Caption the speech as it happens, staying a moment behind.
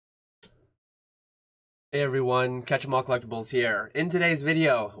Hey everyone, Catch 'em All Collectibles here. In today's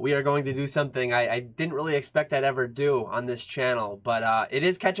video, we are going to do something I didn't really expect I'd ever do on this channel, but it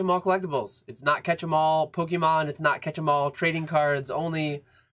is Catch 'em All Collectibles. It's not Catch 'em All Pokemon, it's not Catch 'em All trading cards, only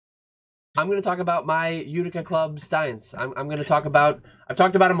I'm going to talk about my Utica Club Steins. I'm going to talk about, I've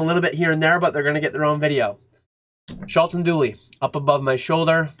talked about them a little bit here and there, but they're going to get their own video. Schultz and Dooley, up above my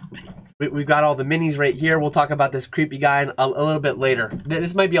shoulder. We've got all the minis right here. We'll talk about this creepy guy a little bit later.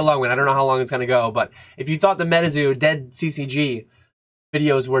 This might be a long one. I don't know how long it's going to go, but if you thought the Metazoo Dead CCG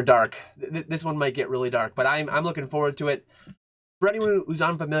videos were dark, this one might get really dark, but I'm looking forward to it. For anyone who's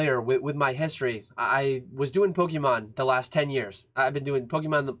unfamiliar with my history, I was doing Pokemon the last 10 years. I've been doing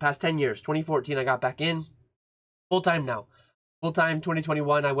Pokemon the past 10 years. 2014, I got back in. Full-time now. Full-time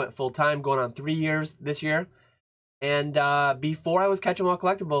 2021, I went full-time, going on 3 years this year. And before I was Catch 'em All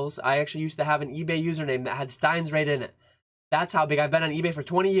Collectibles, I actually used to have an eBay username that had Steins right in it. That's how big I've been on eBay for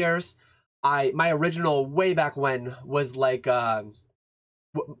 20 years. My original way back when was like my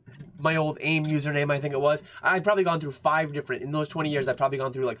old AIM username, I think it was. I've probably gone through 5 different, in those 20 years, I've probably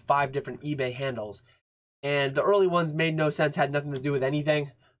gone through like 5 different eBay handles. And the early ones made no sense, had nothing to do with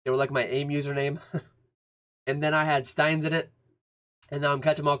anything. They were like my AIM username. And then I had Steins in it. And now I'm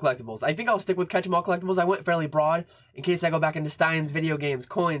Catch 'em All Collectibles. I think I'll stick with Catch 'em All Collectibles. I went fairly broad in case I go back into Steins, video games,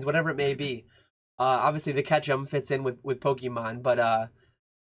 coins, whatever it may be. Obviously, the Catch 'em fits in with Pokemon. But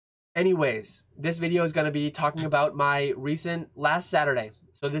anyways, this video is going to be talking about my recent last Saturday.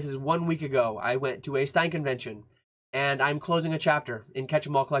 So this is 1 week ago. I went to a Stein convention. And I'm closing a chapter in Catch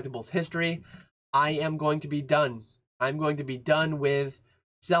 'em All Collectibles history. I am going to be done. I'm going to be done with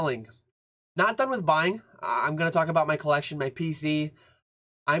selling. Not done with buying. I'm going to talk about my collection, my PC.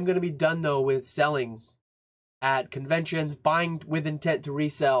 I'm going to be done, though, with selling at conventions, buying with intent to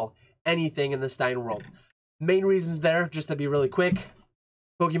resell anything in the Stein world. Main reasons there, just to be really quick,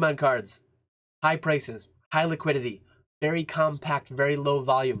 Pokemon cards, high prices, high liquidity, very compact, very low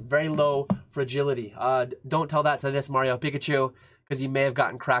volume, very low fragility. Don't tell that to this Mario Pikachu, because he may have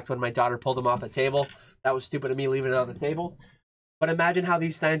gotten cracked when my daughter pulled him off the table. That was stupid of me leaving it on the table. But imagine how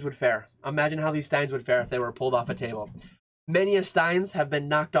these Steins would fare. Imagine how these Steins would fare if they were pulled off a table. Many of Steins have been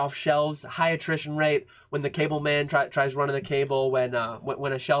knocked off shelves, high attrition rate, when the cable man tries running the cable, when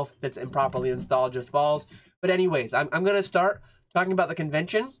a shelf that's improperly installed just falls. But anyways, I'm going to start talking about the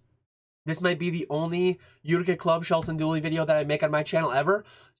convention. This might be the only Utica Club Schultz and Dooley video that I make on my channel ever.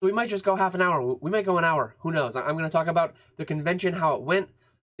 So we might just go half an hour. We might go an hour. Who knows? I'm going to talk about the convention, how it went.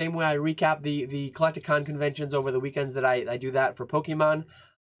 Same way I recap the Collecticon conventions over the weekends that I do that for Pokemon.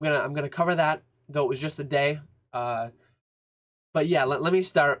 I'm gonna cover that, though it was just a day. But yeah, let me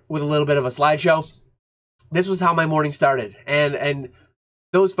start with a little bit of a slideshow. This was how my morning started, and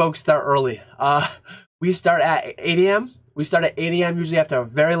those folks start early. We start at 8 a.m. We start at 8 a.m. usually after a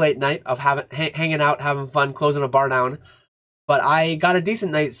very late night of hanging out, having fun, closing a bar down. But I got a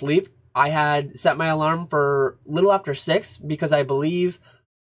decent night's sleep. I had set my alarm for a little after 6 because I believe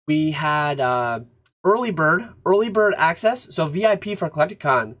we had early bird access. So VIP for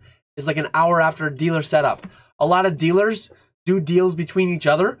Collecticon is like an hour after dealer setup. A lot of dealers do deals between each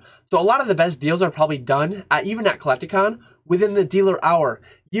other. So a lot of the best deals are probably done, even at Collecticon, within the dealer hour.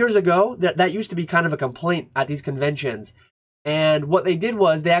 Years ago, that used to be kind of a complaint at these conventions. And what they did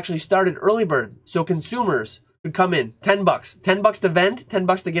was they actually started early bird. So consumers could come in, 10 bucks. 10 bucks to vend, 10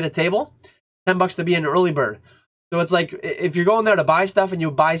 bucks to get a table, 10 bucks to be an early bird. So it's like, if you're going there to buy stuff and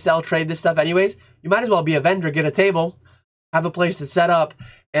you buy, sell, trade this stuff anyways, you might as well be a vendor, get a table, have a place to set up,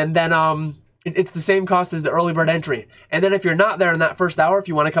 and then it's the same cost as the early bird entry. And then if you're not there in that first hour, if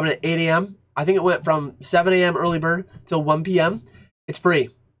you want to come in at 8 a.m., I think it went from 7 a.m. early bird till 1 p.m., it's free.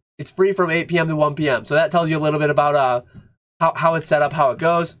 It's free from 8 p.m. to 1 p.m. So that tells you a little bit about how it's set up, how it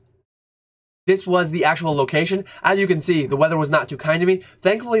goes. This was the actual location. As you can see, the weather was not too kind to me.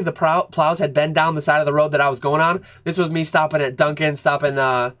 Thankfully, the plows had been down the side of the road that I was going on. This was me stopping at Dunkin', stopping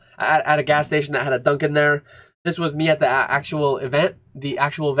at a gas station that had a Dunkin' there. This was me at the actual event, the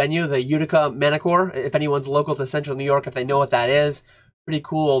actual venue, the Utica Manicure. If anyone's local to Central New York, if they know what that is. Pretty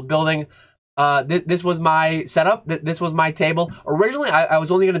cool old building. This was my setup. This was my table. Originally, I was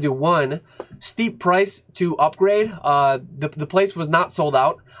only going to do one. Steep price to upgrade. The place was not sold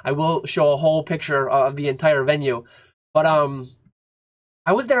out. I will show a whole picture of the entire venue. But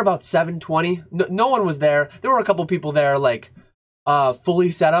I was there about 7:20. No one was there. There were a couple people there, like fully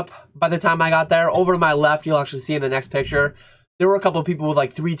set up by the time I got there. Over to my left, you'll actually see in the next picture, there were a couple people with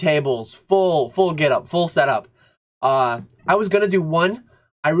like 3 tables, full get up, full setup. I was gonna do one.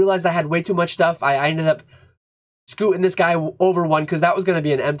 I realized I had way too much stuff. I ended up scooting this guy over one because that was going to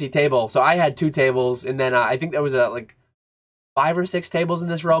be an empty table. So I had 2 tables, and then I think there was a 5 or 6 tables in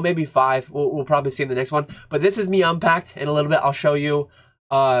this row, maybe 5. We'll probably see in the next one. But this is me unpacked in a little bit. I'll show you.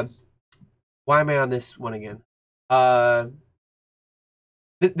 Why am I on this one again?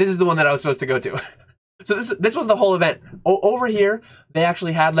 This is the one that I was supposed to go to. So this was the whole event. Over here, they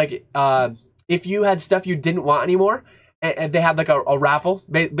actually had like, if you had stuff you didn't want anymore, and they had like a raffle,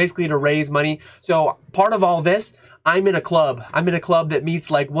 basically to raise money. So part of all this, I'm in a club. I'm in a club that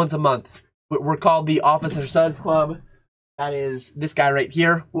meets like once a month. We're called the Officer Suds Club. That is this guy right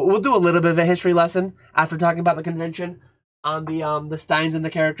here. We'll do a little bit of a history lesson after talking about the convention on the Steins and the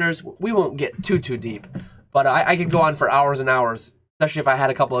characters. We won't get too deep, but I could go on for hours and hours, especially if I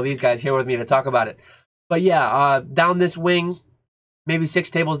had a couple of these guys here with me to talk about it. But yeah, down this wing, maybe 6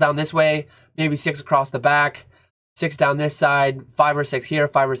 tables down this way, maybe 6 across the back, 6 down this side, 5 or 6 here,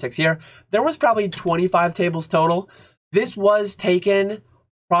 5 or 6 here. There was probably 25 tables total. This was taken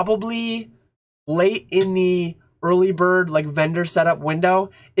probably late in the early bird like vendor setup window.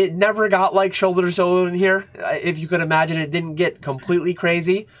 It never got like shoulder to shoulder in here. If you could imagine, it didn't get completely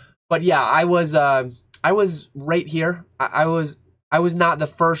crazy. But yeah, I was right here. I was not the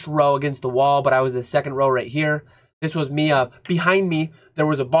first row against the wall, but I was the second row right here. This was me. Behind me, there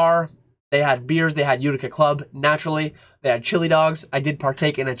was a bar. They had beers. They had Utica Club, naturally. They had chili dogs. I did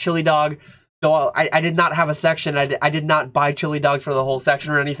partake in a chili dog. So I did not have a section. I did not buy chili dogs for the whole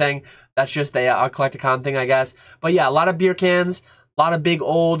section or anything. That's just a Collecticon thing, I guess. But yeah, a lot of beer cans, a lot of big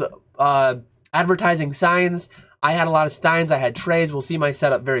old advertising signs. I had a lot of Steins. I had trays. We'll see my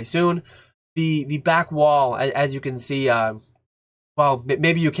setup very soon. The back wall, as you can see, well,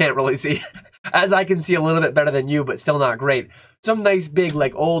 maybe you can't really see, as I can see a little bit better than you, but still not great. Some nice big,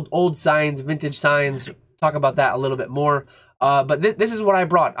 like old signs, vintage signs. Talk about that a little bit more. But this is what I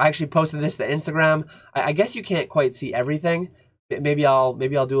brought. I actually posted this to Instagram. I guess you can't quite see everything. Maybe I'll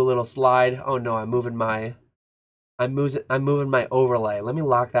do a little slide. Oh no, I'm moving my overlay. Let me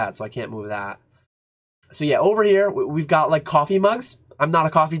lock that so I can't move that. So yeah, over here we've got like coffee mugs. I'm not a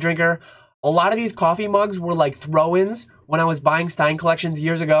coffee drinker. A lot of these coffee mugs were like throw-ins when I was buying Stein collections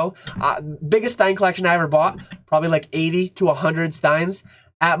years ago. Biggest Stein collection I ever bought, probably like 80 to 100 Steins.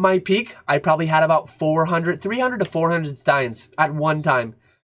 At my peak, I probably had about 300 to 400 Steins at one time.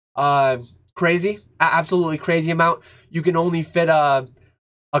 Crazy, absolutely crazy amount. You can only fit a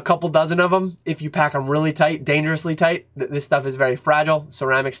couple dozen of them if you pack them really tight, dangerously tight. This stuff is very fragile,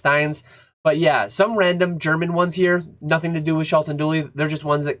 ceramic Steins. But yeah, some random German ones here, nothing to do with Schultz and Dooley. They're just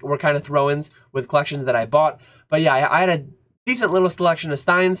ones that were kind of throw-ins with collections that I bought. But yeah, I had a decent little selection of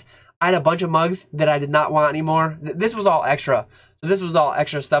Steins. I had a bunch of mugs that I did not want anymore. This was all extra. So this was all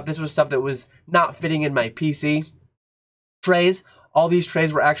extra stuff. This was stuff that was not fitting in my PC. Trays, all these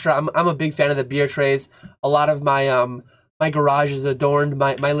trays were extra. I'm a big fan of the beer trays. A lot of my my garage is adorned,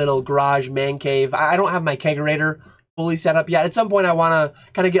 my little garage man cave. I don't have my kegerator fully set up yet. At some point I want to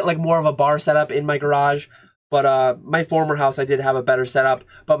kind of get like more of a bar setup in my garage. But my former house, I did have a better setup.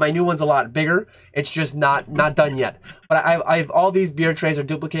 But my new one's a lot bigger. It's just not done yet. But I've all these beer trays are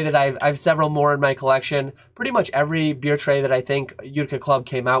duplicated. I've several more in my collection. Pretty much every beer tray that I think Utica Club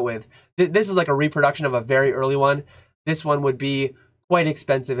came out with. This is like a reproduction of a very early one. This one would be quite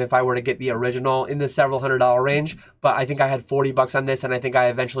expensive if I were to get the original, in the several $100 range. But I think I had 40 bucks on this, and I think I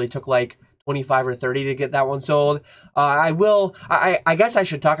eventually took like 25 or 30 to get that one sold. I guess I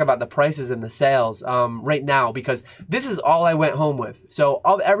should talk about the prices and the sales right now, because this is all I went home with. So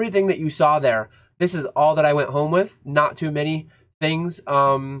of everything that you saw there, this is all that I went home with. Not too many things.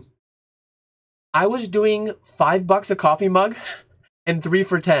 I was doing $5 a coffee mug and 3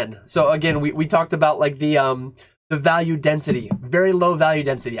 for $10. So again, we talked about like the value density, very low value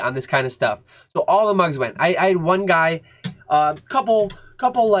density on this kind of stuff. So all the mugs went. I had one guy, couple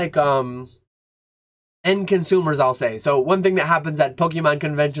like end consumers, I'll say. So one thing that happens at Pokemon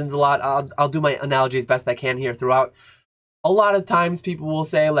conventions a lot, I'll do my analogies best I can here throughout. A lot of times people will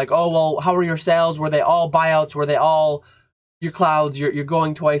say like, oh well, how are your sales? Were they all buyouts? Were they all your clouds, your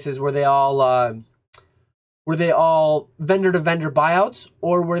going twices? Were they all vendor to vendor buyouts,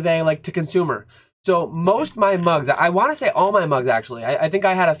 or were they like to consumer? So most my mugs, I want to say all my mugs actually. I think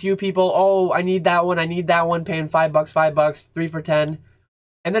I had a few people, oh, I need that one, paying $5, 3 for 10.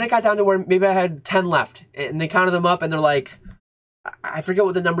 And then it got down to where maybe I had 10 left. And they counted them up and they're like, I forget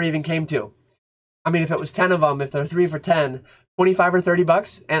what the number even came to. I mean, if it was 10 of them, if they're 3 for 10, 25 or 30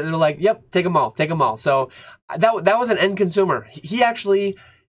 bucks. And they're like, yep, take them all. So that was an end consumer. He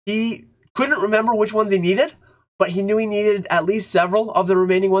couldn't remember which ones he needed, but he knew he needed at least several of the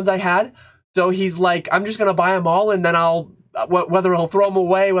remaining ones I had. So he's like, I'm just going to buy them all, and then whether he'll throw them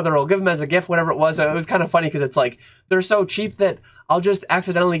away, whether he'll give them as a gift, whatever it was. So it was kind of funny because it's like, they're so cheap that I'll just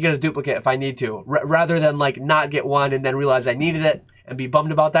accidentally get a duplicate if I need to, rather than like not get one and then realize I needed it and be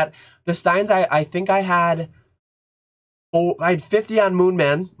bummed about that. The Steins, I think I had 50 on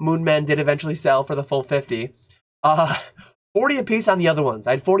Moonman. Moonman did eventually sell for the full 50. 40 a piece on the other ones.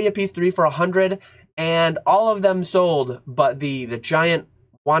 I had 40 a piece, 3 for 100, and all of them sold, but the giant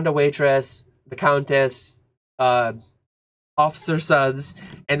Wanda Waitress, the Countess, Officer Suds,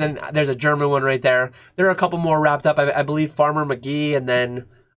 and then there's a German one right there. There are a couple more wrapped up. I believe Farmer McGee, and then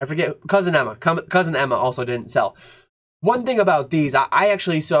I forget, Cousin Emma. Cousin Emma also didn't sell. One thing about these, I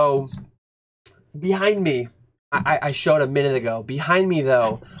actually, so behind me, I showed a minute ago. Behind me,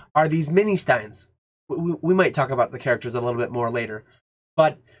 though, are these mini Steins. We might talk about the characters a little bit more later.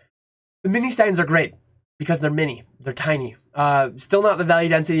 But the mini Steins are great because they're mini. They're tiny. Still not the value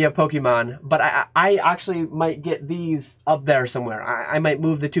density of Pokemon, but I actually might get these up there somewhere. I might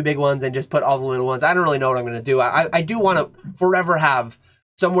move the 2 big ones and just put all the little ones. I don't really know what I'm going to do. I do want to forever have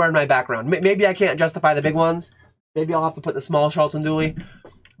somewhere in my background. Maybe I can't justify the big ones. Maybe I'll have to put the small Schultz and Dooley.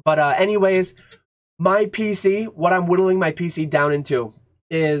 But anyways, my PC, what I'm whittling my PC down into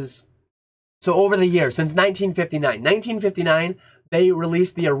is, so over the years, since 1959, they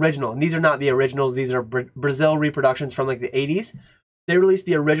released the original, and these are not the originals, these are Brazil reproductions from like the 80s. They released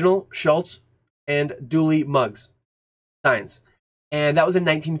the original Schultz and Dooley mugs, Steins, and that was in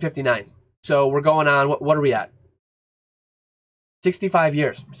 1959. So we're going on, what are we at? 65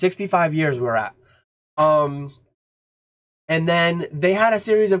 years. 65 years we're at. And then they had a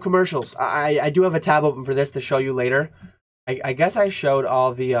series of commercials. I do have a tab open for this to show you later. I guess I showed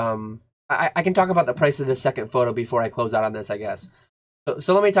all the, I can talk about the price of the second photo before I close out on this, I guess.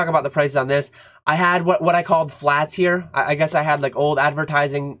 So let me talk about the prices on this. I had what I called flats here. I guess I had like old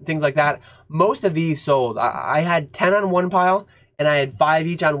advertising, things like that. Most of these sold. I had 10 on one pile, and I had 5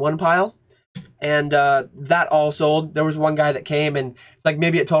 each on one pile. And that all sold. There was one guy that came, and it's like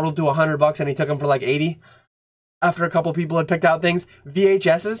maybe it totaled to $100, and he took them for like 80. After a couple people had picked out things.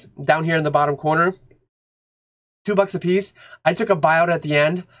 VHSs, down here in the bottom corner, $2 a piece. I took a buyout at the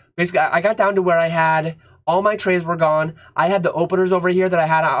end. Basically, I got down to where I had, all my trays were gone. I had the openers over here that I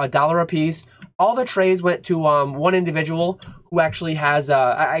had $1 a piece. All the trays went to one individual who actually has,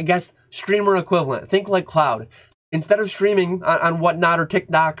 I guess, streamer equivalent. Think like Cloud. Instead of streaming on Whatnot or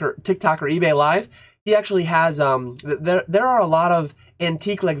TikTok or eBay Live, he actually has, there are a lot of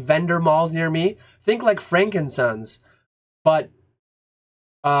antique like vendor malls near me. Think like Frankensons, but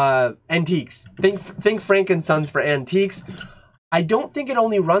antiques. Think Frankensons for antiques. I don't think it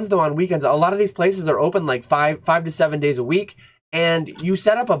only runs though on weekends. A lot of these places are open like 5 to 7 days a week, and you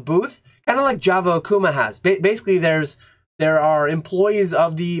set up a booth, kind of like Java Akuma has. Basically, there are employees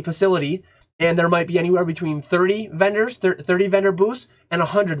of the facility, and there might be anywhere between 30 vendors, 30 vendor booths, and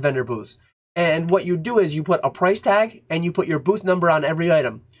 100 vendor booths. And what you do is you put a price tag and you put your booth number on every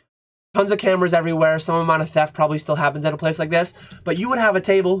item. Tons of cameras everywhere. Some amount of theft probably still happens at a place like this. But you would have a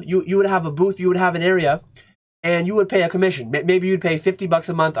table, you would have a booth, you would have an area, and you would pay a commission. Maybe you'd pay $50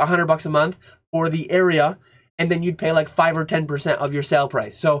 a month, $100 a month for the area, and then you'd pay like 5 or 10% of your sale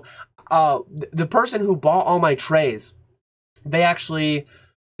price. So the person who bought all my trays, they actually,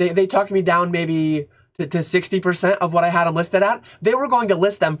 they talked me down maybe to 60% of what I had them listed at. They were going to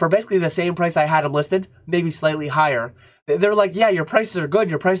list them for basically the same price I had them listed, maybe slightly higher. They're like, yeah, your prices are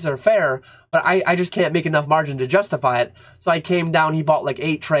good, your prices are fair, but I just can't make enough margin to justify it. So I came down, he bought like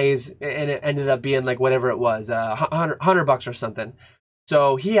 8 trays, and it ended up being like whatever it was, $100 or something.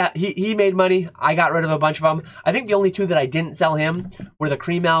 So he made money. I got rid of a bunch of them. I think the only 2 that I didn't sell him were the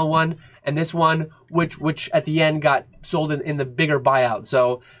Cream Ale one and this one, which at the end got sold in the bigger buyout.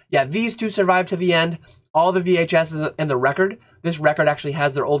 So yeah, these 2 survived to the end. All the VHSs and the record. This record actually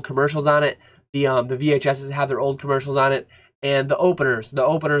has their old commercials on it. The VHSs have their old commercials on it, and the openers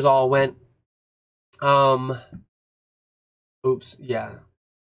all went, oops, yeah.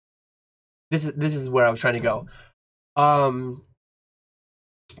 This is where I was trying to go.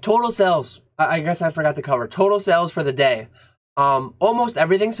 Total sales, I guess I forgot to cover. Total sales for the day. Almost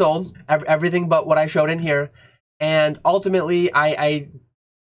everything sold, everything but what I showed in here, and ultimately I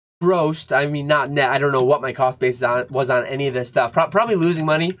grossed, I mean not net, I don't know what my cost basis was on any of this stuff. Probably losing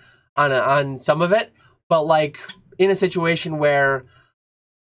money on some of it, but like in a situation where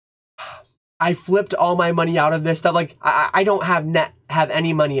I flipped all my money out of this stuff, like I don't have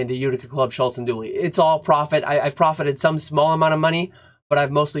any money into Utica Club, Schultz, and Dooley. It's all profit. I've profited some small amount of money, but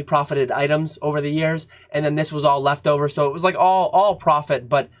I've mostly profited items over the years, and then this was all leftover, so it was like all profit,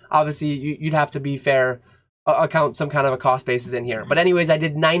 but obviously you'd have to be fair, account some kind of a cost basis in here. But anyways, I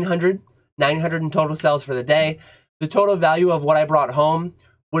did 900 in total sales for the day. The total value of what I brought home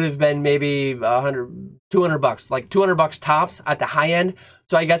would have been maybe 100, 200 bucks, like 200 bucks tops at the high end.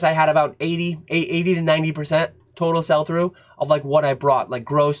 So I guess I had about 80 to 90% total sell through of like what I brought, like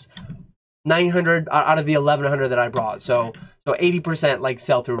gross 900 out of the 1100 that I brought. So 80% like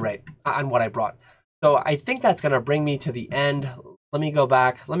sell through rate on what I brought. So I think that's going to bring me to the end. Let me go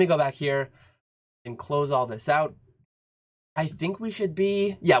back here and close all this out. I think we should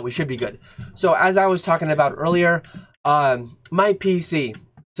be, yeah, we should be good. So as I was talking about earlier, my PC.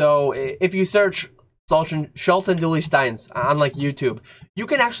 So if you search Schultz and Dooley Steins on like YouTube, you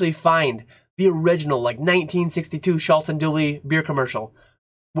can actually find the original like 1962 Schultz and Dooley beer commercial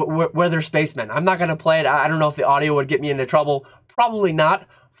where they're spacemen. I'm not going to play it. I don't know if the audio would get me into trouble. Probably not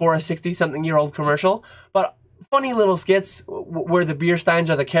for a 60-something-year-old commercial, but funny little skits where the beer steins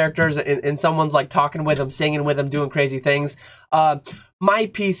are the characters and someone's like talking with them, singing with them, doing crazy things. My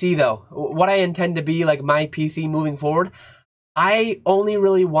PC though, what I intend to be like my PC moving forward, I only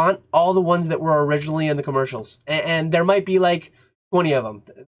really want all the ones that were originally in the commercials. And there might be like 20 of them.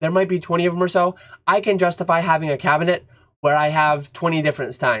 There might be 20 of them or so. I can justify having a cabinet where I have 20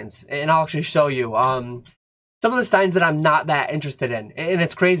 different Steins. And I'll actually show you some of the Steins that I'm not that interested in. And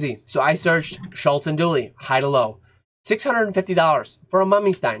it's crazy. So I searched Schultz and Dooley, high to low. $650 for a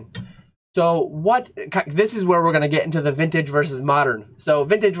mummy Stein. So what, this is where we're going to get into the vintage versus modern. So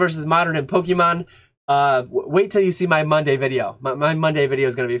vintage versus modern in Pokemon. Wait till you see my Monday video. My Monday video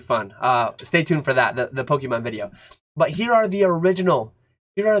is going to be fun. Stay tuned for that, the Pokemon video. But here are the original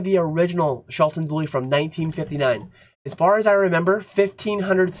Schultz and Dooley from 1959. As far as I remember,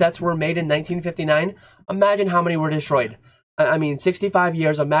 1,500 sets were made in 1959. Imagine how many were destroyed. I mean, 65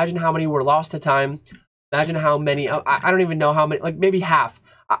 years. Imagine how many were lost to time. Imagine how many, I don't even know how many, like maybe half.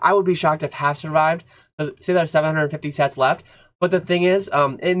 I would be shocked if half survived. Say there's 750 sets left. But the thing is,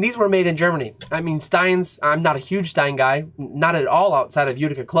 and these were made in Germany. I mean, Steins, I'm not a huge Stein guy, not at all outside of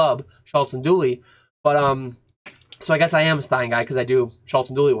Utica Club, Schultz and Dooley. But, so I guess I am a Stein guy because I do Schultz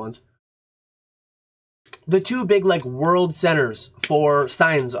and Dooley ones. The two big, like, world centers for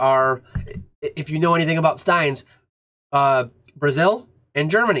Steins are, if you know anything about Steins, Brazil and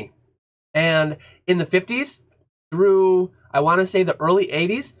Germany. And in the 50s through, I want to say the early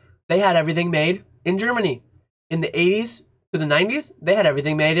 80s, they had everything made in Germany. In the 80s to the 90s, they had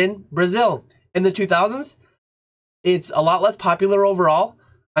everything made in Brazil. In the 2000s, it's a lot less popular overall.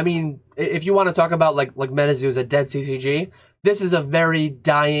 I mean, if you want to talk about like MetaZoo is a dead CCG, this is a very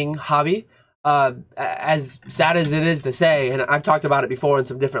dying hobby. As sad as it is to say, and I've talked about it before in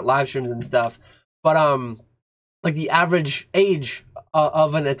some different live streams and stuff, but like the average age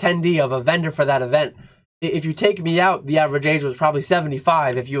of an attendee of a vendor for that event, if you take me out, the average age was probably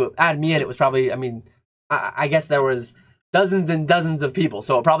 75. If you add me in, it was probably, I mean, I guess there was dozens and dozens of people,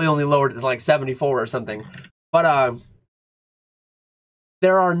 so it probably only lowered it to like 74 or something. But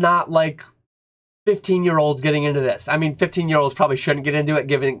there are not like 15-year-olds getting into this. I mean, 15-year-olds probably shouldn't get into it,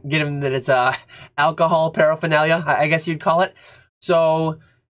 given that it's alcohol paraphernalia, I guess you'd call it. So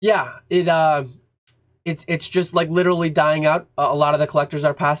yeah, it's just like literally dying out. A lot of the collectors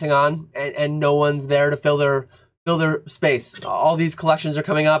are passing on, and no one's there to fill their space. All these collections are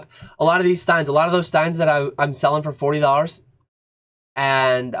coming up. A lot of these Steins, a lot of those Steins that I'm selling for $40,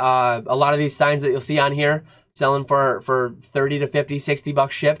 and a lot of these Steins that you'll see on here selling for 30 to 50, 60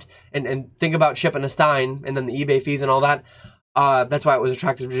 bucks shipped. And think about shipping a Stein and then the eBay fees and all that. That's why it was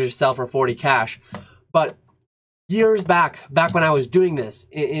attractive to just sell for 40 cash. But years back when I was doing this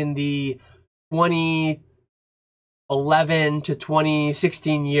in the 2011 to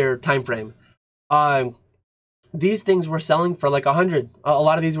 2016 year time frame, these things were selling for like 100. A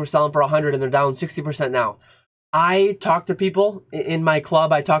lot of these were selling for 100, and they're down 60% now. I talked to people in my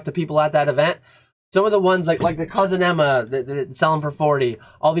club. I talked to people at that event. Some of the ones like the Cousin Emma that selling for 40,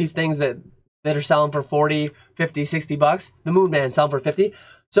 all these things that are selling for 40, 50, 60 bucks. The Moon Man selling for 50.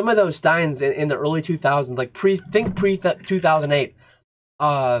 Some of those Steins in the early 2000s, like pre 2008,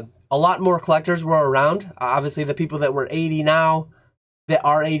 a lot more collectors were around. Obviously, the people that were 80 now, that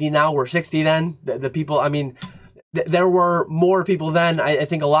are 80 now, were 60 then. The people, I mean, there were more people then. I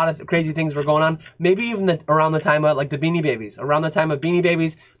think a lot of crazy things were going on. Maybe even around the time of like the Beanie Babies. Around the time of Beanie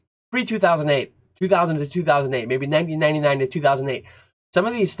Babies, pre-2008. 2000 to 2008, maybe 1999 to 2008. Some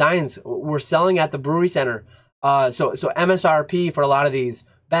of these Steins were selling at the brewery center. So MSRP for a lot of these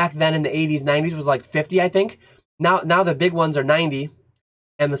back then in the 80s, 90s was like 50, I think. Now the big ones are 90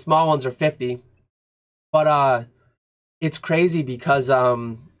 and the small ones are 50. But it's crazy because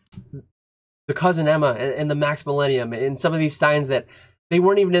the Cousin Emma and the Max Millennium and some of these Steins that they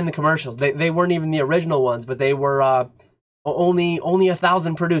weren't even in the commercials. They weren't even the original ones, but they were only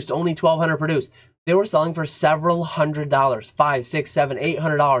 1,000 produced, only 1,200 produced. they were selling for several $100s, $500, $600, $700,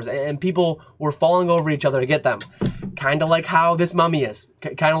 $800, and people were falling over each other to get them. Kind of like how this mummy is.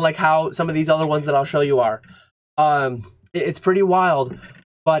 Kind of like how some of these other ones that I'll show you are. It's pretty wild,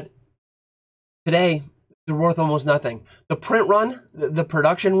 but today they're worth almost nothing. The print run, the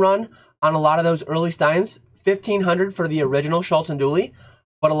production run on a lot of those early Steins, $1,500 for the original Schultz and Dooley.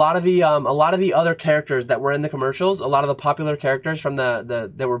 But a lot of the other characters that were in the commercials, a lot of the popular characters from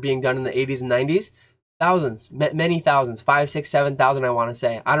that were being done in the 80s and 90s, thousands, many thousands, 5, 6, 7,000, I want to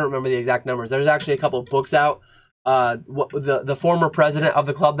say. I don't remember the exact numbers. There's actually a couple of books out. The former president of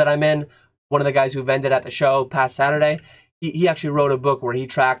the club that I'm in, one of the guys who vended at the show past Saturday, he actually wrote a book where he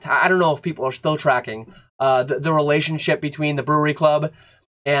tracked, I don't know if people are still tracking, the relationship between the brewery club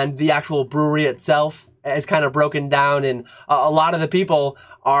and the actual brewery itself is kind of broken down, and a lot of the people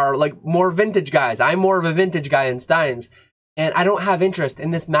are like more vintage guys. I'm more of a vintage guy in Steins, and I don't have interest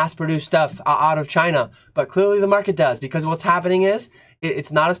in this mass-produced stuff out of China, but clearly the market does, because what's happening is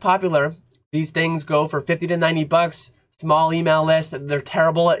it's not as popular. These things go for 50 to 90 bucks, small email list. They're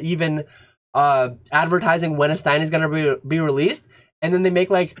terrible at even advertising when a Stein is going to be released, and then they make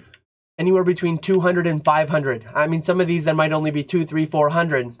like anywhere between 200 and 500. I mean, some of these there might only be 200, 300,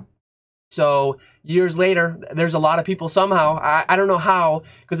 400. So years later, there's a lot of people somehow, I don't know how,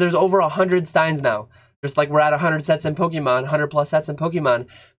 because there's over 100 Steins now. Just like we're at 100 sets in Pokemon, 100 plus sets in Pokemon,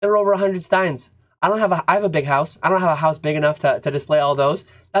 there are over 100 Steins. I have a big house. I don't have a house big enough to display all those.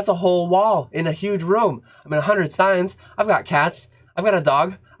 That's a whole wall in a huge room. I mean, 100 Steins. I've got cats. I've got a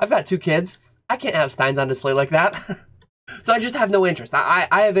dog. I've got 2 kids. I can't have Steins on display like that. So I just have no interest. I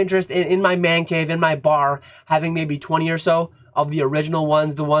have interest in my man cave, in my bar, having maybe 20 or so of the original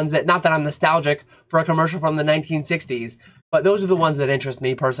ones, the ones that, not that I'm nostalgic for a commercial from the 1960s, but those are the ones that interest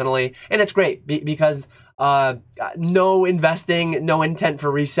me personally. And it's great because no investing, no intent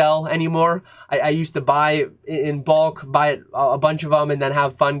for resell anymore. I used to buy in bulk, buy a bunch of them, and then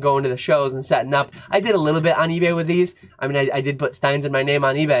have fun going to the shows and setting up. I did a little bit on eBay with these. I mean, I did put Steins in my name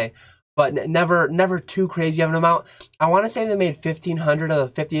on eBay, but never too crazy of an amount. I want to say they made 1,500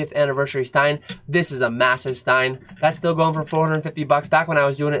 of the 50th anniversary Stein. This is a massive Stein. That's still going for 450 bucks. Back when I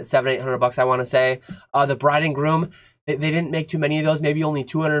was doing it, 700, 800 bucks, I want to say. The bride and groom, they didn't make too many of those, maybe only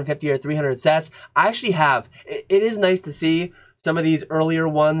 250 or 300 sets. I actually have. It is nice to see some of these earlier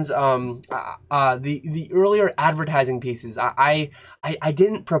ones, the earlier advertising pieces. I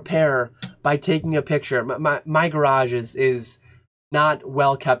didn't prepare by taking a picture. My garage is not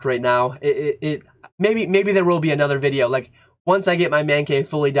well kept right now. Maybe there will be another video. Like once I get my man cave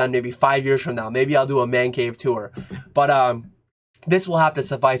fully done, maybe 5 years from now, maybe I'll do a man cave tour. But this will have to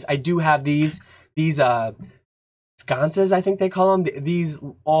suffice. I do have these sconces, I think they call them. These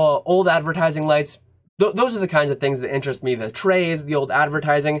old advertising lights. Those are the kinds of things that interest me. The trays, the old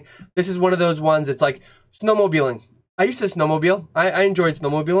advertising. This is one of those ones. It's like snowmobiling. I used to snowmobile. I enjoyed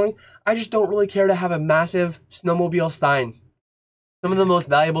snowmobiling. I just don't really care to have a massive snowmobile Stein. Some of the most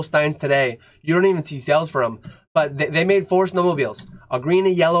valuable Steins today, you don't even see sales for them. But they made 4 snowmobiles. A green, a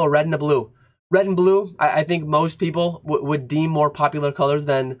yellow, a red, and a blue. Red and blue, I think most people would deem more popular colors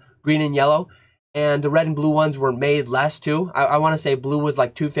than green and yellow. And the red and blue ones were made less too. I want to say blue was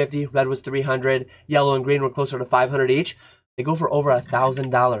like 250, red was 300, yellow and green were closer to 500 each. They go for over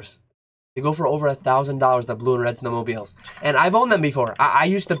 $1,000. They go for over $1,000, the blue and red snowmobiles. And I've owned them before. I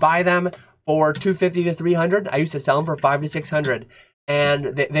used to buy them for 250 to 300. I used to sell them for 500 to 600.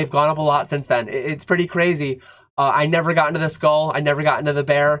 And they've gone up a lot since then. It's pretty crazy. I never got into the Skull. I never got into the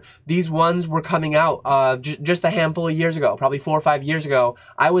Bear. These ones were coming out just a handful of years ago, probably 4 or 5 years ago.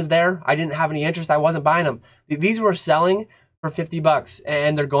 I was there. I didn't have any interest. I wasn't buying them. These were selling for 50 bucks,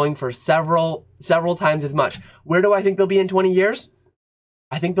 and they're going for several times as much. Where do I think they'll be in 20 years?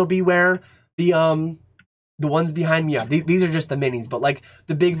 I think they'll be where the ones behind me are. These are just the minis, but like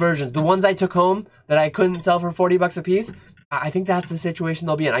the big versions, the ones I took home that I couldn't sell for 40 bucks a piece, I think that's the situation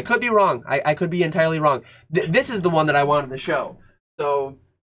they'll be in. I could be wrong. I could be entirely wrong. This is the one that I wanted to show. So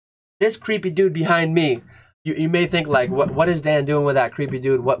this creepy dude behind me, you may think like, what is Dan doing with that creepy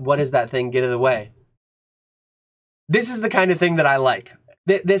dude? What is that thing? Get it away. This is the kind of thing that I like.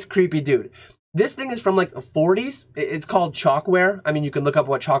 This creepy dude. This thing is from like the 40s. It's called chalkware. I mean, you can look up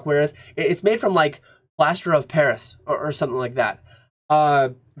what chalkware is. It's made from like plaster of Paris or something like that.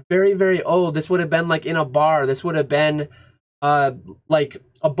 Very, very old. This would have been like in a bar. This would have been like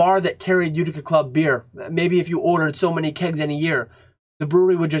a bar that carried Utica Club beer. Maybe if you ordered so many kegs in a year, the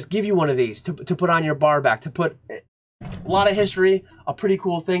brewery would just give you one of these to put on your bar back, to put a lot of history, a pretty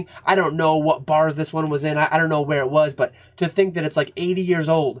cool thing. I don't know what bars this one was in. I don't know where it was, but to think that it's like 80 years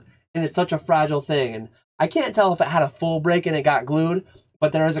old and it's such a fragile thing. And I can't tell if it had a full break and it got glued,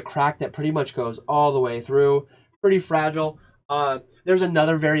 but there is a crack that pretty much goes all the way through. Pretty fragile. There's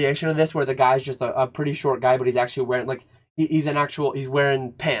another variation of this where the guy's just a pretty short guy, but he's actually wearing like he's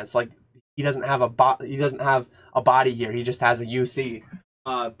wearing pants. Like he doesn't have a body here. He just has a UC.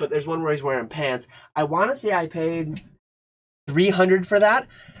 But there's one where he's wearing pants. I want to say I paid $300 for that,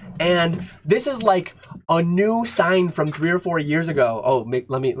 and this is like a new Stein from 3 or 4 years ago. Oh,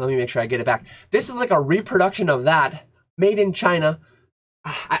 let me make sure I get it back. This is like a reproduction of that, made in China.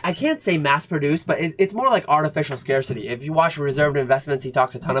 I can't say mass-produced, but it's more like artificial scarcity. If you watch Reserved Investments, he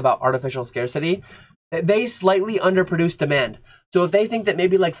talks a ton about artificial scarcity. They slightly underproduce demand. So if they think that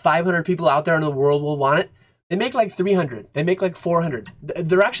maybe like 500 people out there in the world will want it, they make like 300. They make like 400.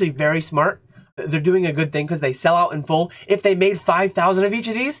 They're actually very smart. They're doing a good thing because they sell out in full. If they made 5,000 of each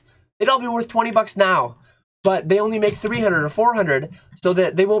of these, it'd all be worth 20 bucks now. But they only make 300 or 400, so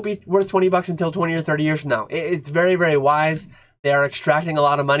that they won't be worth 20 bucks until 20 or 30 years from now. It's very, very wise. They are extracting a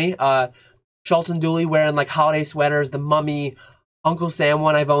lot of money. Schultz and Dooley wearing like holiday sweaters, the Mummy, Uncle Sam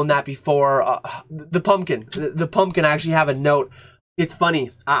one, I've owned that before. The pumpkin. The pumpkin, I actually have a note. It's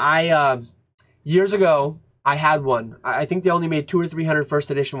funny. Years ago, I had one. I think they only made 200 or 300 first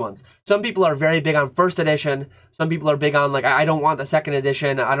edition ones. Some people are very big on first edition. Some people are big on like, I don't want the second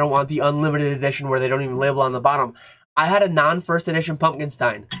edition. I don't want the unlimited edition where they don't even label on the bottom. I had a non-first edition pumpkin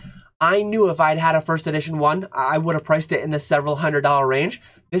Stein. I knew if I'd had a first edition one, I would have priced it in the several $100 range.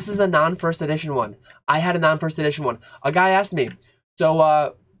 This is a non-first edition one. I had a non-first edition one. A guy asked me,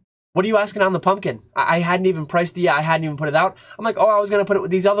 so what are you asking on the pumpkin? I hadn't even priced it yet. I hadn't even put it out. I'm like, oh, I was going to put it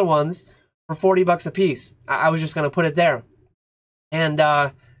with these other ones for 40 bucks a piece. I was just going to put it there. And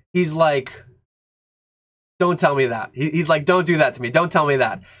he's like, don't tell me that. He's like, don't do that to me. Don't tell me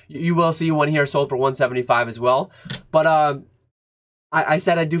that. You will see one here sold for $175 as well. But I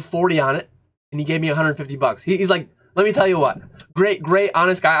said I'd do 40 on it, and he gave me 150 bucks. He's like, let me tell you what, great,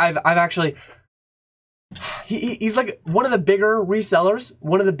 honest guy. I've actually, he's like one of the bigger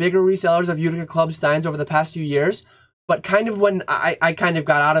resellers of Utica Club Steins over the past few years. But kind of when I kind of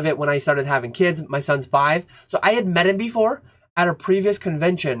got out of it when I started having kids. My son's 5, so I had met him before at a previous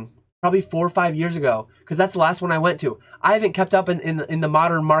convention, probably 4 or 5 years ago, because that's the last one I went to. I haven't kept up in the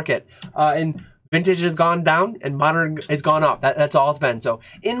modern market, and vintage has gone down and modern has gone up. That's all it's been. So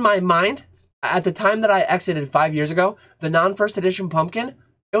in my mind, at the time that I exited 5 years ago, the non-first edition pumpkin,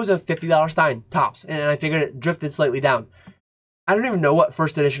 it was a $50 Stein, tops. And I figured it drifted slightly down. I don't even know what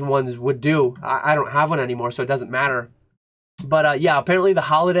first edition ones would do. I don't have one anymore, so it doesn't matter. But yeah, apparently the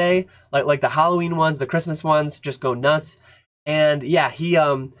holiday, like the Halloween ones, the Christmas ones, just go nuts. And yeah,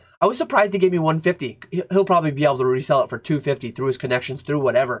 I was surprised he gave me 150. He'll probably be able to resell it for 250 through his connections, through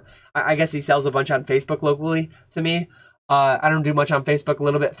whatever. I guess he sells a bunch on Facebook locally to me. I don't do much on Facebook, a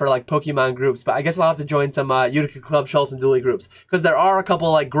little bit for like Pokemon groups, but I guess I'll have to join some Utica Club Schultz and Dooley groups, because there are a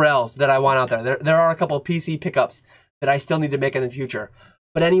couple like grails that I want out there. There are a couple PC pickups that I still need to make in the future.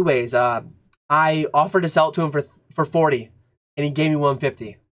 But anyways, I offered to sell it to him for 40, and he gave me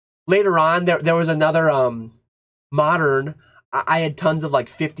 150. Later on, there was another modern. I had tons of like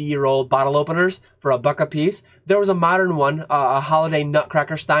 50-year-old bottle openers for $1 a piece. There was a modern one, a holiday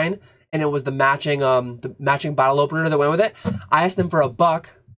Nutcracker Stein, and it was the matching bottle opener that went with it. I asked him for $1,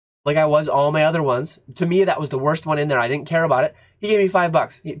 like I was all my other ones. To me, that was the worst one in there. I didn't care about it. He gave me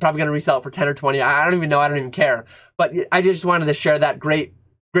 $5. He's probably gonna resell it for 10 or 20. I don't even know. I don't even care. But I just wanted to share that great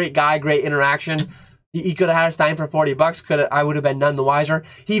guy, great interaction. He could have had a Stein for 40 bucks. I would have been none the wiser.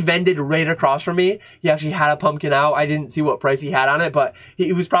 He vended right across from me. He actually had a pumpkin out. I didn't see what price he had on it, but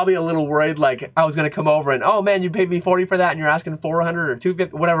he was probably a little worried, like I was going to come over and, oh man, you paid me 40 for that and you're asking 400 or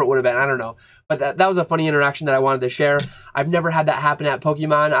 250, whatever it would have been. I don't know. But that was a funny interaction that I wanted to share. I've never had that happen at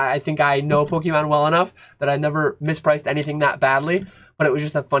Pokemon. I think I know Pokemon well enough that I never mispriced anything that badly, but it was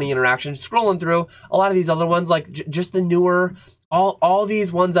just a funny interaction. Scrolling through a lot of these other ones, like just the newer, all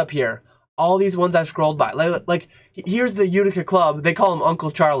these ones up here. All these ones I've scrolled by. Like here's the Utica Club. They call him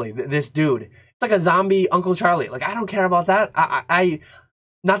Uncle Charlie, this dude. It's like a zombie Uncle Charlie. Like, I don't care about that.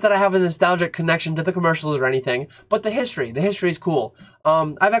 Not that I have a nostalgic connection to the commercials or anything, but the history is cool.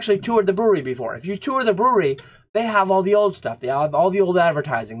 I've actually toured the brewery before. If you tour the brewery, they have all the old stuff. They have all the old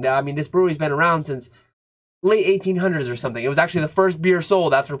advertising. I mean, this brewery's been around since late 1800s or something. It was actually the first beer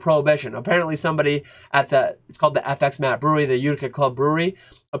sold after Prohibition. Apparently somebody at it's called the FX Matt Brewery, the Utica Club Brewery.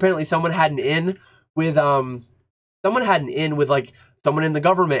 Apparently someone had an in with like someone in the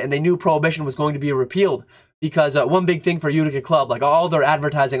government, and they knew Prohibition was going to be repealed, because one big thing for Utica Club, like all their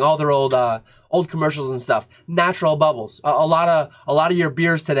advertising, all their old commercials and stuff, natural bubbles. A lot of your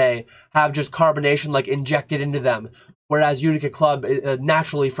beers today have just carbonation like injected into them, whereas Utica Club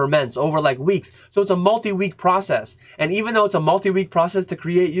naturally ferments over like weeks. So it's a multi-week process. And even though it's a multi-week process to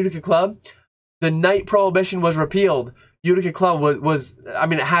create Utica Club, the night Prohibition was repealed, Utica Club was I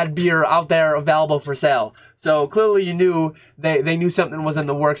mean, it had beer out there available for sale. So clearly you knew they knew something was in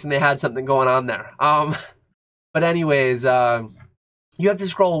the works and they had something going on there. But anyways, you have to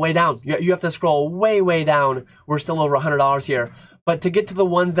scroll way down. You have to scroll way down. We're still over $100 here. But to get to the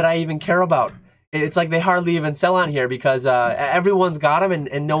ones that I even care about, it's like they hardly even sell on here because everyone's got them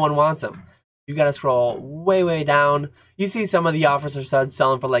and no one wants them. You got to scroll way down. You see some of the Officer Studs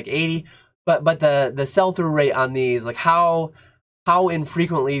selling for like 80, but the sell-through rate on these, like how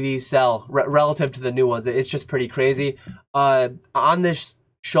infrequently these sell relative to the new ones, it's just pretty crazy. On this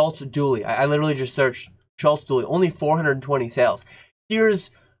Schultz Dooley, I literally just searched Schultz Dooley, only 420 sales. Here's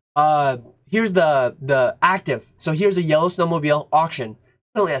the active. So here's a yellow snowmobile auction,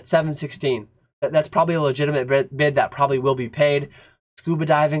 currently at 716. That's probably a legitimate bid that probably will be paid. Scuba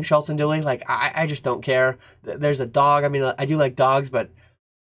diving, Schultz and Dooley, like I just don't care. There's a dog. I mean, I do like dogs, but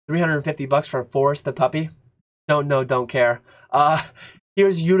 $350 for Forrest the puppy. Don't care.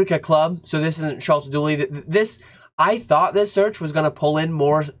 Here's Utica Club. So this isn't Schultz Dooley. I thought this search was gonna pull in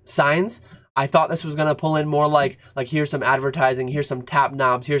more signs. I thought this was gonna pull in more like here's some advertising, here's some tap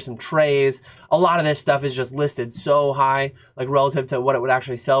knobs, here's some trays. A lot of this stuff is just listed so high, like relative to what it would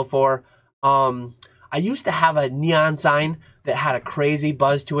actually sell for. I used to have a neon sign that had a crazy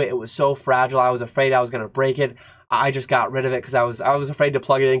buzz to it. It was so fragile. I was afraid I was gonna break it. I just got rid of it because I was afraid to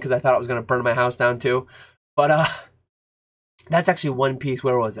plug it in because I thought it was gonna burn my house down too. But that's actually one piece.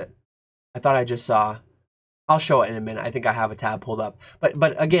 Where was it? I thought I just saw. I'll show it in a minute. I think I have a tab pulled up.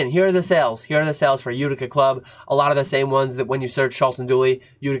 But again, here are the sales. Here are the sales for Utica Club. A lot of the same ones that when you search Schultz and Dooley,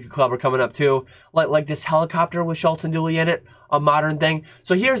 Utica Club are coming up too. Like this helicopter with Schultz and Dooley in it, a modern thing.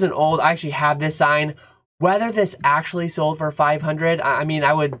 So here's an old, I actually have this sign. Whether this actually sold for 500, I mean,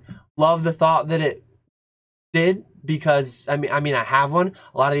 I would love the thought that it did because, I mean, I have one.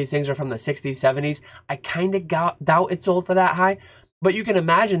 A lot of these things are from the 60s, 70s. I kind of doubt it sold for that high. But you can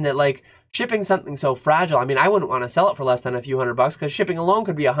imagine that, like, shipping something so fragile, I mean, I wouldn't want to sell it for less than a few $100 because shipping alone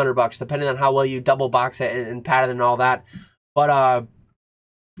could be $100 depending on how well you double box it and pat it and all that. But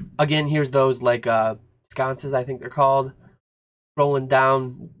again, here's those like sconces, I think they're called. Rolling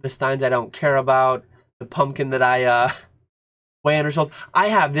down the Steins I don't care about. The pumpkin that I way undersold. I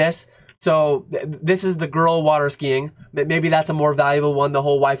have this. So this is the girl water skiing. Maybe that's a more valuable one. The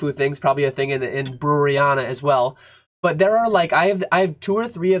whole waifu thing's probably a thing in Breweriana as well. But there are like, I have 2 or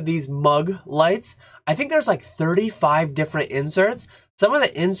 3 of these mug lights. I think there's like 35 different inserts. Some of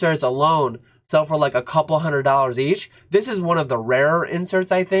the inserts alone sell for like a couple $100 each. This is one of the rarer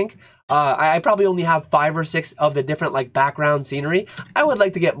inserts, I think. I probably only have 5 or 6 of the different like background scenery. I would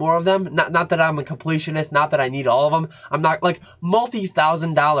like to get more of them. Not that I'm a completionist, not that I need all of them. I'm not like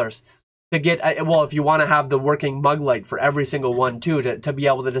multi-$1,000 to get, well, if you want to have the working mug light for every single one too, to be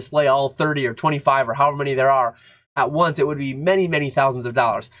able to display all 30 or 25 or however many there are at once, it would be many thousands of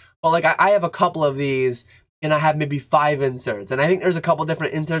dollars. But like I have a couple of these and I have maybe 5 inserts, and I think there's a couple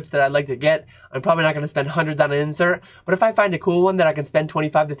different inserts that I'd like to get. I'm probably not going to spend hundreds on an insert, but if I find a cool one that I can spend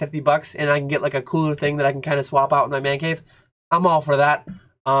 25 to 50 bucks and I can get like a cooler thing that I can kind of swap out in my man cave, I'm all for that.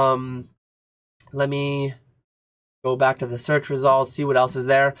 Let me go back to the search results, see what else is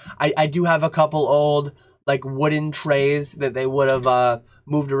there. I do have a couple old like wooden trays that they would have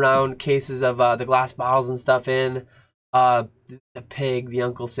moved around cases of the glass bottles and stuff in. The pig, the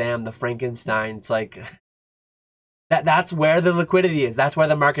Uncle Sam, the Frankenstein. It's like that's where the liquidity is. That's where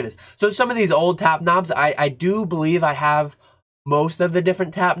the market is. So some of these old tap knobs, I do believe I have most of the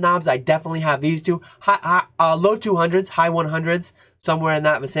different tap knobs. I definitely have these two. Low 200s, high 100s, somewhere in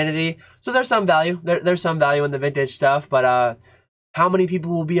that vicinity. So there's some value. There's some value in the vintage stuff, but how many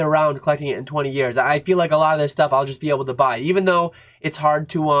people will be around collecting it in 20 years? I feel like a lot of this stuff I'll just be able to buy, even though it's hard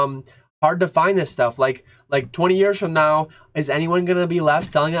to find this stuff. Like 20 years from now, is anyone gonna be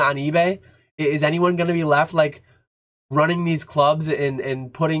left selling it on eBay? Is anyone gonna be left like running these clubs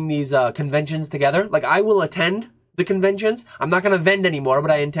and putting these conventions together? Like I will attend the conventions. I'm not gonna vend anymore,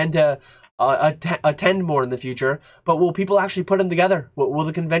 but I intend to attend more in the future. But will people actually put them together? Will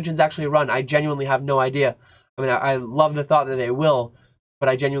the conventions actually run? I genuinely have no idea. I mean, I love the thought that they will, but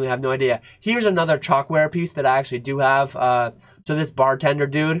I genuinely have no idea. Here's another chalkware piece that I actually do have. So this bartender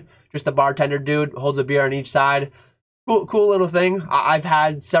dude, just the bartender dude, holds a beer on each side. Cool little thing. I've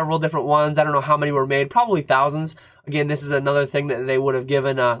had several different ones. I don't know how many were made, probably thousands. Again, this is another thing that they would have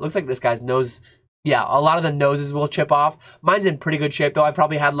given. Looks like this guy's nose. Yeah, a lot of the noses will chip off. Mine's in pretty good shape, though. I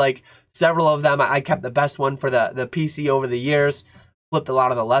probably had like several of them. I kept the best one for the PC over the years. Flipped a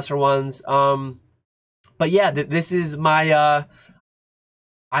lot of the lesser ones. But yeah, this is my,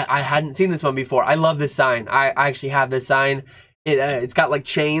 I hadn't seen this one before. I love this sign. I actually have this sign. It's got like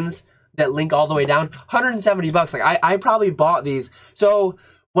chains that link all the way down. 170 bucks. Like I probably bought these. So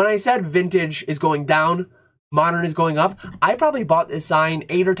when I said vintage is going down, modern is going up, I probably bought this sign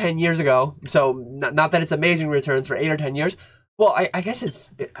 8 or 10 years ago. So not that it's amazing returns for 8 or 10 years. Well, I guess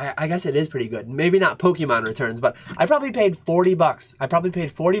it is pretty good. Maybe not Pokemon returns, but I probably paid 40 bucks. I probably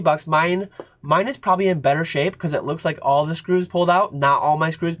paid 40 bucks. Mine is probably in better shape because it looks like all the screws pulled out. Not all my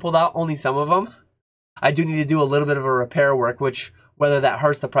screws pulled out, only some of them. I do need to do a little bit of a repair work, which whether that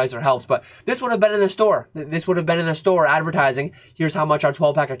hurts the price or helps. But this would have been in the store. This would have been in the store advertising. Here's how much our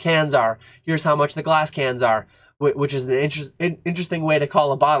 12-pack of cans are. Here's how much the glass cans are, which is an interesting way to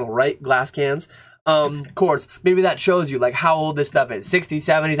call a bottle, right? Glass cans. Quartz. Maybe that shows you like how old this stuff is. 60s,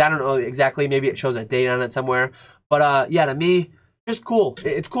 70s. I don't know exactly. Maybe it shows a date on it somewhere. But yeah, to me, just cool.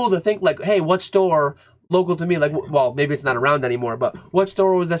 It's cool to think like, hey, what store local to me, like, well, maybe it's not around anymore, but what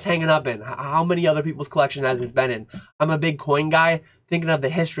store was this hanging up in? How many other people's collection has this been in? I'm a big coin guy, thinking of the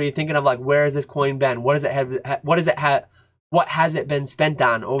history, thinking of like, where has this coin been? What has it been spent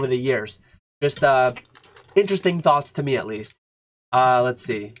on over the years? Just interesting thoughts to me, at least. Let's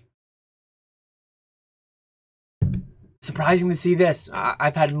see. Surprising to see this.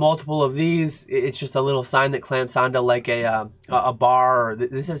 I've had multiple of these. It's just a little sign that clamps onto like a bar, or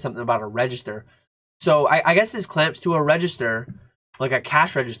this is something about a register. So I guess this clamps to a register, like a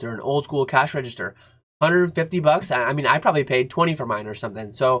cash register, an old school cash register. 150 bucks. I mean, I probably paid 20 for mine or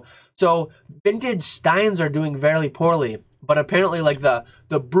something. So vintage Steins are doing very poorly, but apparently like the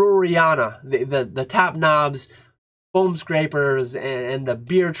Breweriana, the tap knobs, foam scrapers, and the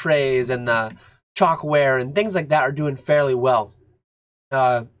beer trays and the chalkware and things like that are doing fairly well.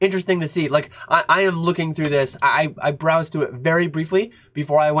 Interesting to see. Like I am looking through this. I browsed through it very briefly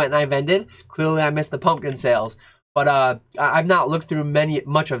before I went and I vended. Clearly I missed the pumpkin sales, but I've not looked through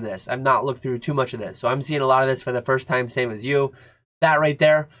much of this. I've not looked through too much of this, so I'm seeing a lot of this for the first time, same as you. That right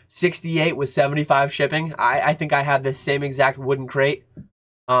there, 68 with 75 shipping. I think I have this same exact wooden crate.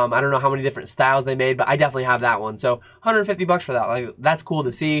 I don't know how many different styles they made, but I definitely have that one. So 150 bucks for that. Like, that's cool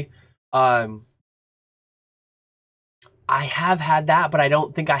to see. I have had that, but I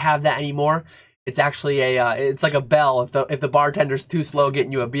don't think I have that anymore. It's actually it's like a bell. If the bartender's too slow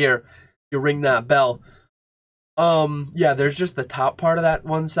getting you a beer, you ring that bell. Yeah, there's just the top part of that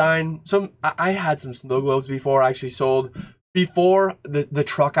one sign. I had some snow globes before. I actually sold before the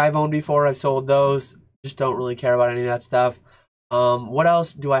truck I've owned before. I sold those. Just don't really care about any of that stuff. What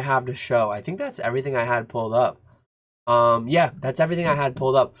else do I have to show? I think that's everything I had pulled up. Yeah, that's everything I had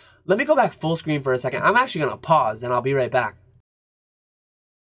pulled up. Let me go back full screen for a second. I'm actually going to pause, and I'll be right back.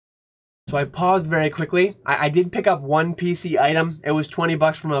 So I paused very quickly. I did pick up one PC item. It was 20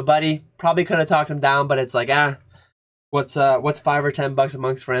 bucks from a buddy. Probably could have talked him down, but it's like, what's 5 or 10 bucks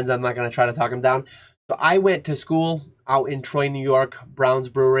amongst friends? I'm not going to try to talk him down. So I went to school out in Troy, New York. Brown's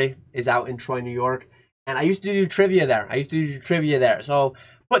Brewery is out in Troy, New York. And I used to do trivia there. So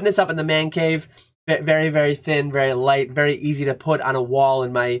putting this up in the man cave, very, very thin, very light, very easy to put on a wall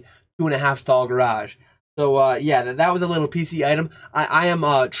in my 2.5 stall garage. So yeah, that was a little PC item. I am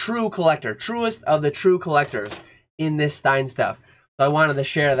a true collector, truest of the true collectors in this Stein stuff. So I wanted to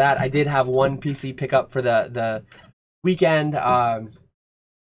share that. I did have one PC pickup for the weekend.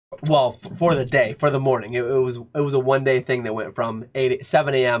 Well, for the day, for the morning. It was a one-day thing that went from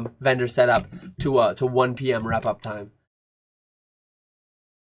 7 a.m. vendor setup to 1 p.m. wrap-up time.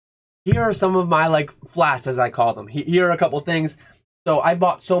 Here are some of my like flats, as I call them. Here are a couple things. So I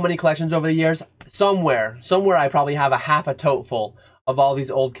bought so many collections over the years. Somewhere I probably have a half a tote full of all these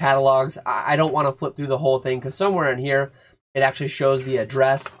old catalogs. I don't want to flip through the whole thing because somewhere in here it actually shows the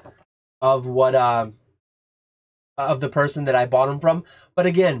address of what of the person that I bought them from. But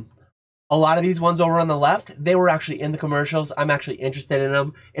again, a lot of these ones over on the left, they were actually in the commercials. I'm actually interested in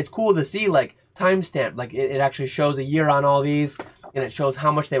them. It's cool to see like timestamp. Like it actually shows a year on all these, and it shows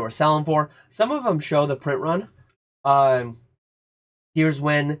how much they were selling for. Some of them show the print run. Here's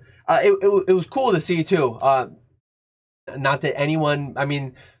when it was cool to see too. Not that anyone, I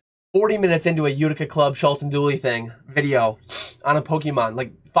mean, 40 minutes into a Utica Club Schultz and Dooley thing video on a Pokemon,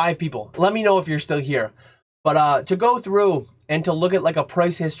 like 5 people. Let me know if you're still here. But to go through and to look at like a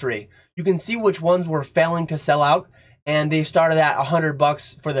price history, you can see which ones were failing to sell out, and they started at 100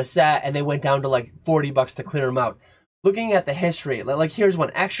 bucks for the set, and they went down to like 40 bucks to clear them out. Looking at the history, like here's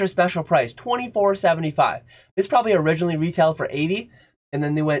one extra special price, $24.75. This probably originally retailed for $80, and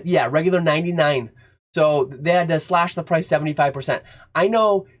then they went, yeah, regular $99. So they had to slash the price 75%. I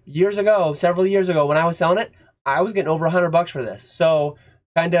know years ago, several years ago, when I was selling it, I was getting over 100 bucks for this. So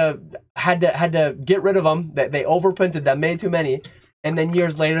kind of had to get rid of them. They overprinted them, made too many, and then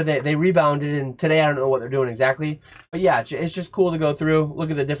years later they rebounded. And today I don't know what they're doing exactly, but yeah, it's just cool to go through,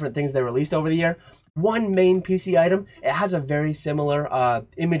 look at the different things they released over the year. One main PC item, it has a very similar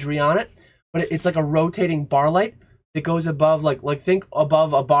imagery on it, but it's like a rotating bar light that goes above, like think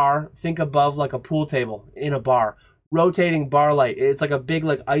above a bar, think above like a pool table in a bar. Rotating bar light. It's like a big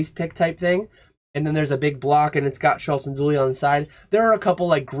like ice pick type thing. And then there's a big block, and it's got Schultz and Dooley on the side. There are a couple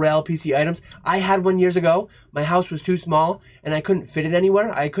like Grail PC items. I had one years ago. My house was too small, and I couldn't fit it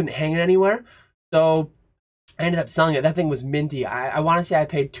anywhere. I couldn't hang it anywhere. So I ended up selling it. That thing was minty. I want to say I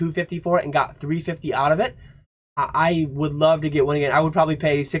paid $250 for it and got $350 out of it. I would love to get one again. I would probably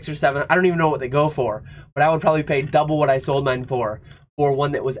pay $6 or $7. I don't even know what they go for, but I would probably pay double what I sold mine for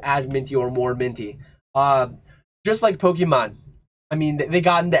one that was as minty or more minty. Just like Pokemon. I mean, they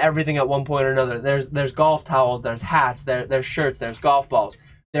got into everything at one point or another. There's golf towels, there's hats, there's shirts, there's golf balls.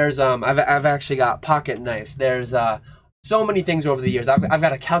 There's I've actually got pocket knives. There's so many things over the years. I've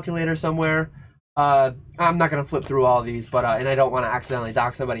got a calculator somewhere. I'm not gonna flip through all these, but and I don't want to accidentally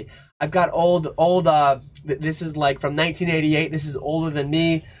dox somebody. I've got old this is like from 1988. This is older than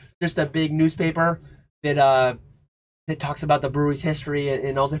me. Just a big newspaper that talks about the brewery's history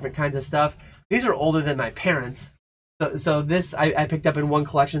and all different kinds of stuff. These are older than my parents. So this I picked up in one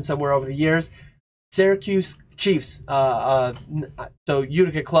collection somewhere over the years. Syracuse Chiefs. So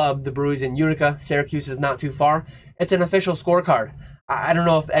Utica Club, the brewery's in Utica. Syracuse is not too far. It's an official scorecard. I don't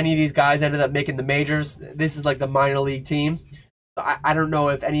know if any of these guys ended up making the majors. This is like the minor league team. I don't know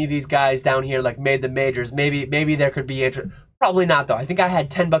if any of these guys down here like made the majors. Maybe there could be interest. Probably not though. I think I had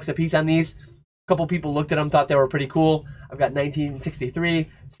 $10 a piece on these. A couple people looked at them, thought they were pretty cool. I've got 1963,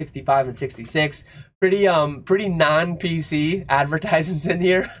 65, and 66. Pretty non-PC advertisements in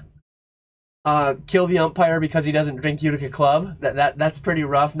here. Kill the umpire because he doesn't drink Utica Club. That's pretty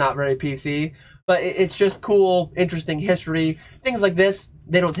rough, not very PC. But it's just cool, interesting history. Things like this,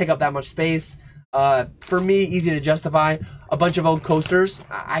 they don't take up that much space. For me, easy to justify. A bunch of old coasters.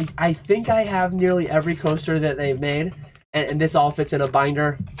 I think I have nearly every coaster that they've made. And this all fits in a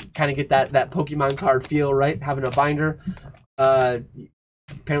binder. Kind of get that Pokemon card feel, right? Having a binder.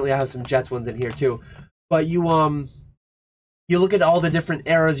 Apparently I have some Jets ones in here too. But you look at all the different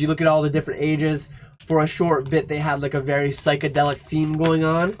eras, you look at all the different ages. For a short bit, they had like a very psychedelic theme going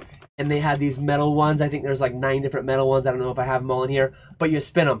on. And they had these metal ones. I think there's like 9 different metal ones. I don't know if I have them all in here. But you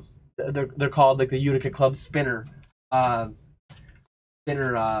spin them. They're called like the Utica Club spinner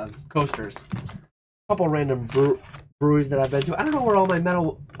coasters. A couple random breweries that I've been to. I don't know where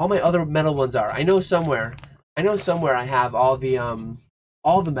all my other metal ones are. I know somewhere I have all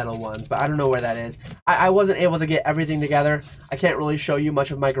the metal ones, but I don't know where that is. I wasn't able to get everything together. I can't really show you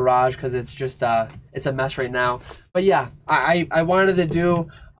much of my garage because it's just it's a mess right now. But yeah, I wanted to do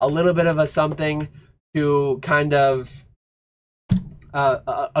a little bit of a something to kind of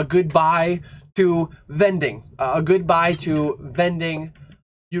a goodbye to vending. A goodbye to vending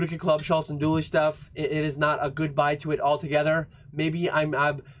Utica Club, Schultz, and Dooley stuff. It is not a goodbye to it altogether. Maybe I'm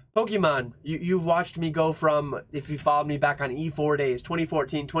Pokemon. You've watched me go from, if you followed me back on E4 days,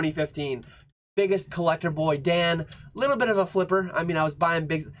 2014, 2015, biggest collector boy, Dan, little bit of a flipper. I mean, I was buying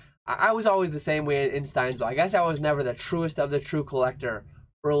big. I was always the same way in Steins, though. I guess I was never the truest of the true collector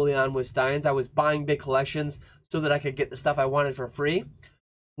early on with Steins. I was buying big collections so that I could get the stuff I wanted for free.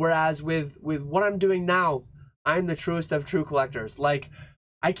 Whereas with what I'm doing now, I'm the truest of true collectors. Like,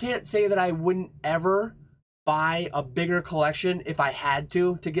 I can't say that I wouldn't ever buy a bigger collection if I had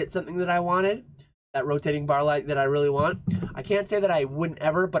to get something that I wanted, that rotating bar light that I really want. I can't say that I wouldn't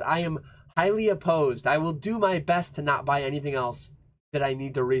ever, but I am highly opposed. I will do my best to not buy anything else that I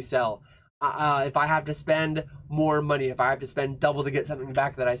need to resell. If I have to spend more money, if I have to spend double to get something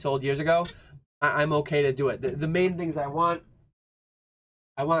back that I sold years ago, I'm okay to do it. The main things I want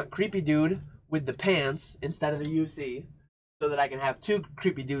creepy dude with the pants instead of the UC, so that I can have 2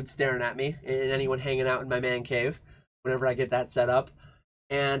 creepy dudes staring at me and anyone hanging out in my man cave whenever I get that set up.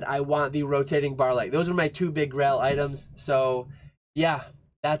 And I want the rotating bar light. Those are my 2 big grail items. So yeah,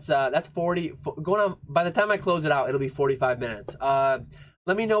 that's 40 going on. By the time I close it out, it'll be 45 minutes.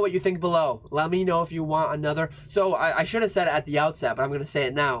 Let me know what you think below. Let me know if you want another. So I should have said it at the outset, but I'm going to say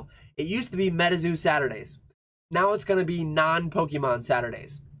it now. It used to be MetaZoo Saturdays. Now it's going to be non-Pokemon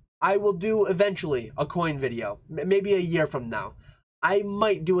Saturdays. I will do eventually a coin video, maybe a year from now. I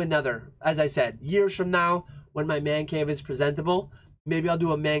might do another, as I said, years from now when my man cave is presentable. Maybe I'll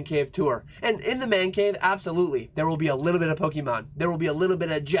do a man cave tour. And in the man cave, absolutely, there will be a little bit of Pokemon. There will be a little bit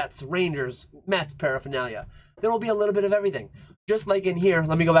of Jets, Rangers, Mets paraphernalia. There will be a little bit of everything. Just like in here,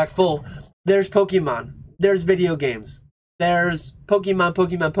 let me go back full. There's Pokemon. There's video games. There's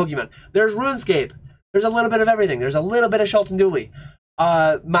Pokemon. There's RuneScape. There's a little bit of everything. There's a little bit of Schultz and Dooley.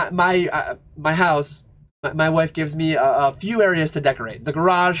 My house, my wife gives me a few areas to decorate. The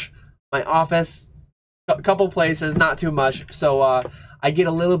garage, my office, a couple places, not too much. So I get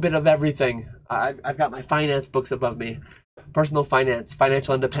a little bit of everything. I've got my finance books above me. Personal finance,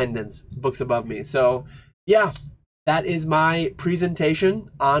 financial independence books above me. So yeah, that is my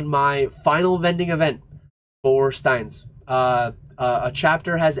presentation on my final vending event for Steins. A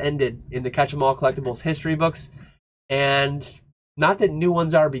chapter has ended in the Catch 'em All Collectibles history books, and not that new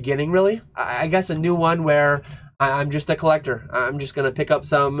ones are beginning, really. I guess a new one where I'm just a collector. I'm just going to pick up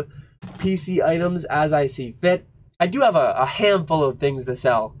some PC items as I see fit. I do have a handful of things to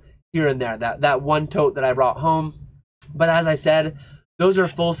sell here and there. That one tote that I brought home. But as I said, those are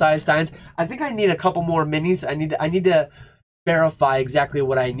full-size Steins. I think I need a couple more minis. I need to verify exactly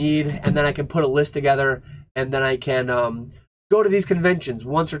what I need, and then I can put a list together, and then I can go to these conventions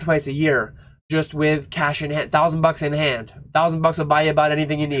once or twice a year, just with cash in hand, $1,000 in hand. $1,000 will buy you about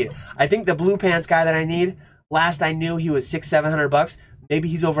anything you need. I think the blue pants guy that I need, last I knew he was $600-700. Maybe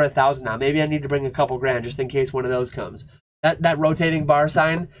he's over $1,000 now. Maybe I need to bring a couple grand just in case one of those comes. That rotating bar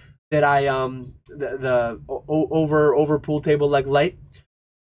sign that I the over pool table leg light,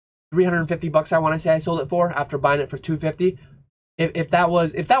 $350 I want to say I sold it for after buying it for $250. If that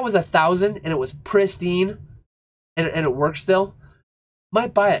was $1,000 and it was pristine and it works still,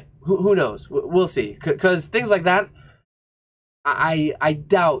 might buy it. Who knows? We'll see. Because things like that, I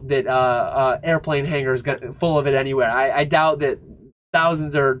doubt that airplane hangars got full of it anywhere. I doubt that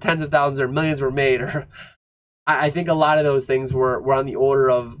thousands or tens of thousands or millions were made. Or I think a lot of those things were on the order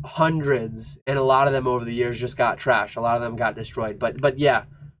of hundreds, and a lot of them over the years just got trashed. A lot of them got destroyed. But yeah,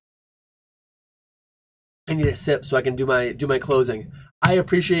 I need a sip so I can do my closing. I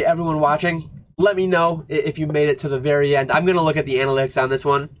appreciate everyone watching. Let me know if you made it to the very end. I'm gonna look at the analytics on this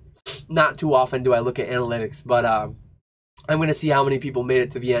one. Not too often do I look at analytics, but I'm gonna see how many people made it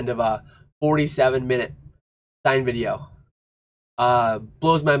to the end of a 47-minute Stein video.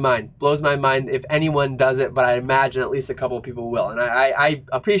 Blows my mind. Blows my mind if anyone does it, but I imagine at least a couple of people will. And I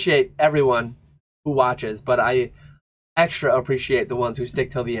appreciate everyone who watches, but I extra appreciate the ones who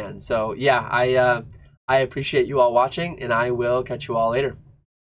stick till the end. So yeah, I appreciate you all watching, and I will catch you all later.